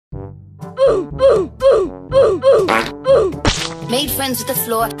Made friends with the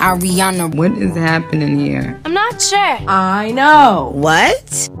floor. Ariana. What is happening here? I'm not sure. I know.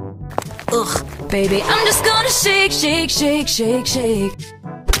 What? Ugh, baby, I'm just gonna shake, shake, shake, shake, shake.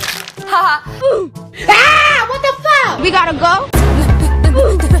 Ha ha. Ah! What the fuck? We gotta go?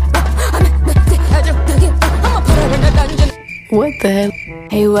 What the hell?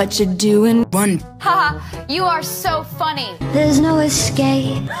 Hey, what you doing? Run. Haha, you are so funny. There's no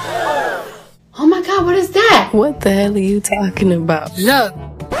escape. Oh my god, what is that? What the hell are you talking about? Look.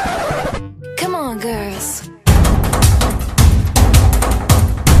 Come on, girls.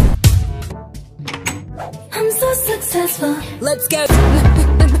 I'm so successful. Let's go.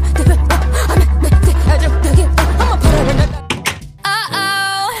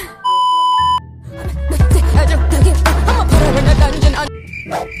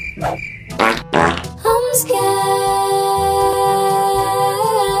 I'm scared.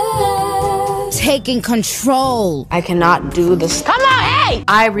 Taking control. I cannot do this. Come on, hey!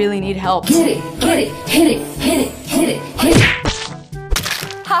 I really need help. Get it, hit it, hit it, hit it, hit it.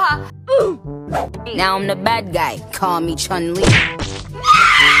 Haha. Now I'm the bad guy. Call me Chun-Li.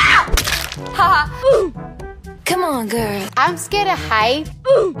 Haha. Come on, girl. I'm scared of height.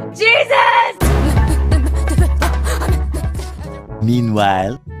 Jesus!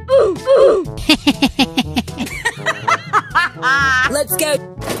 Meanwhile, Let's go.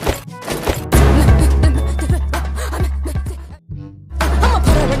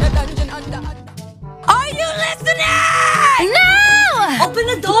 Are you listening? No! Open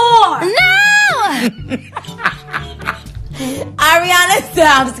the door! No! Ariana,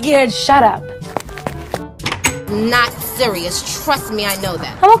 I'm scared. Shut up. Not serious. Trust me, I know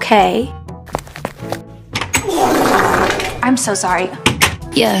that. I'm okay. I'm so sorry.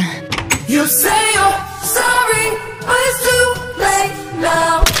 Yeah. You say you're sorry, but it's too late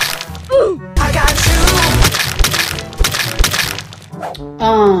now. I got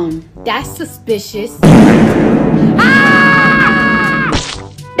you. That's suspicious. Ah!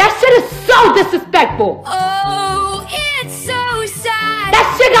 That shit is so disrespectful. Oh, it's so sad. That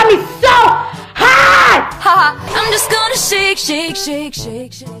shit got me so hot. Haha, I'm just gonna shake, shake, shake,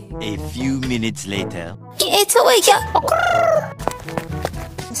 shake, shake. a few minutes later. It's a wake up.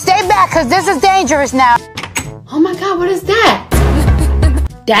 Stay back, cause this is dangerous now. Oh my god, what is that?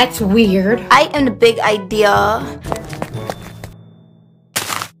 That's weird. I am the big idea.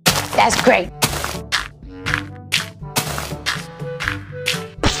 That's great.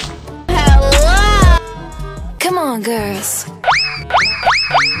 Come on, girls.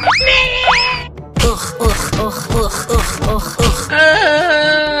 Ugh, ugh, ugh, ugh, ugh, ugh, ugh.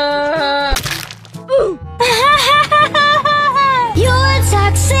 You're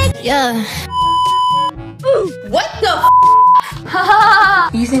toxic. Yeah. What the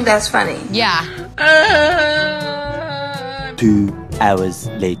You think that's funny? Yeah. 2 hours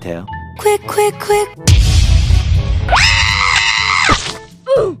later. Quick, quick, quick.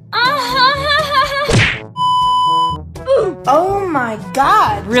 Oh my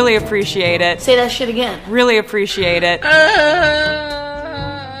god. Really appreciate it. Say that shit again. Really appreciate it.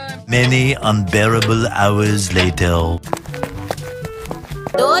 Many unbearable hours later.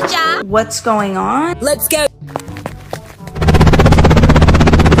 Doja. What's going on? Let's go.